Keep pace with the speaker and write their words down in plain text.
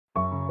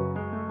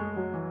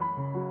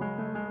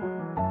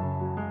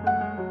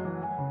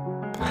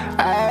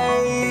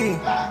Ayy.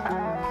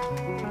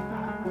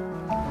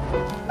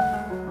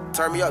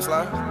 Turn me up,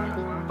 Sly.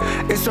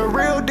 It's a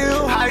real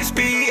deal, high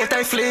speed if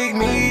they flick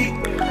me.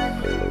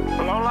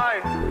 Long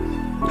life.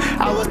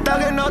 I was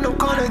thugging on them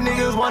corners,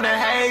 niggas wanna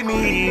hate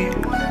me.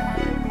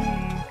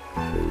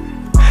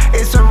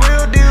 It's a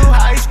real deal,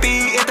 high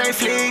speed if they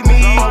flick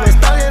me. I was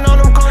thugging on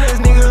them corners,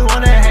 niggas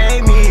wanna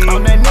hate me.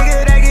 I'm that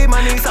nigga that get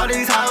money, so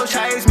these hoes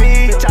chase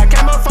me. Bitch, I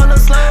came up from the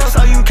slum,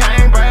 so you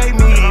can't break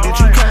me. Bitch,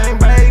 you can't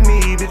break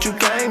me. Bitch, you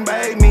can't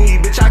break me.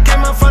 Bitch, I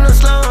came up from the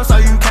slum, so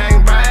you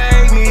can't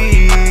break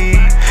me.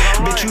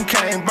 Bitch, you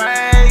can't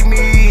break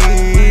me.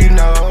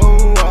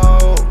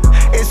 No,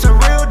 it's a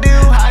real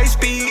deal, high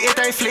speed if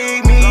they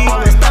flick me.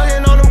 I was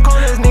thugging on them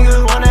corners,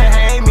 niggas wanna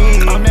hate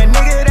me. I'm that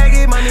nigga that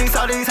get money,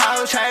 so these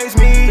hoes chase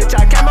me. Bitch,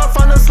 I came up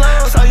from the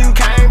slum, so you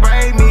can't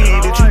break me.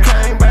 Bitch, you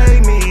can't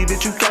break me.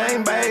 Bitch, you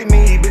can't break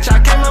me. Bitch, I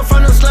came up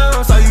from the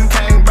slum, so you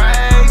can't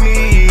break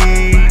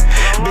me.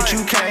 Bitch,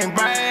 you can't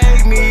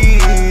break me.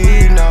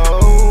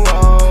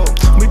 No,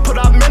 we put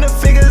up many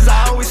figures,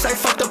 I always say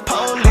fuck the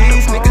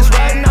police. Niggas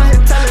riding out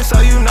here telling, so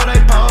you know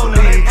they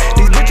police.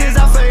 These bitches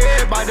out for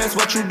everybody, that's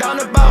what you down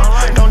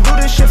about. Don't do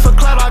this shit for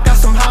clout, I got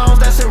some hounds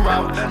that's en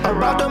route.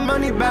 Around the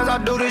money bags, I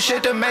do this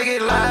shit to make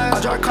it last.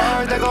 I drive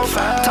cars that go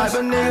fast, type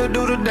of nigga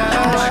do the dash.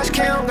 Dash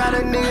cam, got a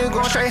nigga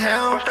going straight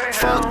ham.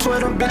 Fuck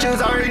Twitter,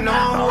 bitches already know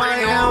who I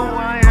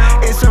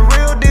am. It's a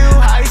real deal,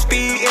 high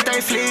speed if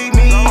they flick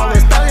me.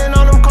 Always thugging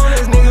on them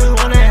corners, niggas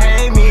wanna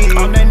hate me.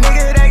 I'm that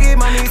nigga that get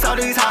money, so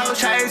these hoes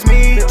chase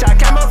me. Bitch, I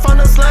came up from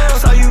the slum,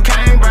 so you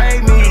can't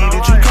break me.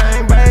 Bitch, you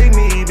can't break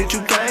me. Bitch,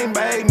 you can't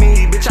break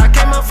me. Bitch, I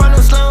came up from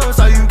the slum,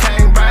 so you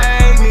can't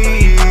break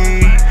me.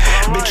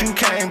 Bitch, you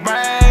can't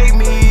break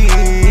me.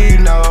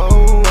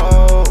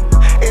 No,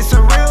 it's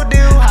a real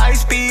deal, high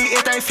speed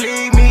if they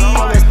flick me.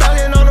 Always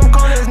thugging on them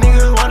corners,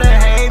 niggas wanna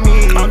hate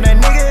me. I'm that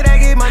nigga that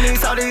get money,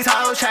 so these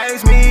hoes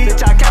chase me.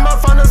 Bitch, I came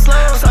up from the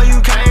slum, so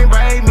you can't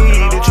break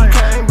me. Bitch, you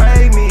can't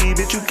break me.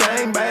 Bitch, you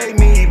can't break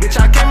me. Bitch,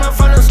 I came up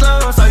from the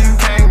slum, so you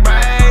can't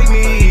break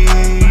me.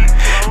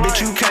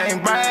 Bitch, you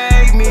can't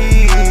break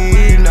me.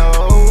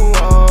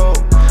 No,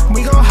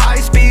 we gon'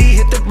 high speed,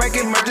 hit the brake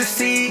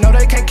emergency. No,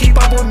 they can't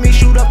keep up with me.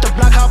 Shoot up the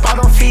block, hop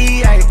out on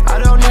feet. Ay, I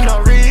don't need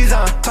no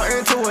reason. Turn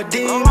into a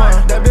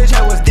demon. That bitch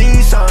head was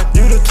decent.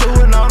 You the two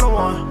and I'm the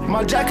one.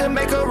 My jack can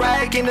make a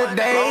rack in the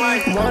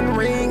day. One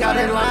ring, I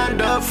done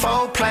lined up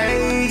 4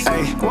 plays.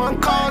 Ay, one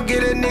call,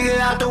 get a nigga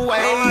out the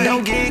way.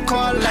 Don't get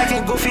caught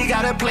lacking, goofy,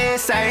 gotta play it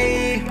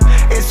safe.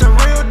 It's a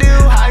real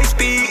deal, high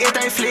speed if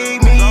they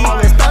flick me.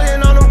 Always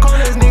thugging on them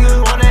corners,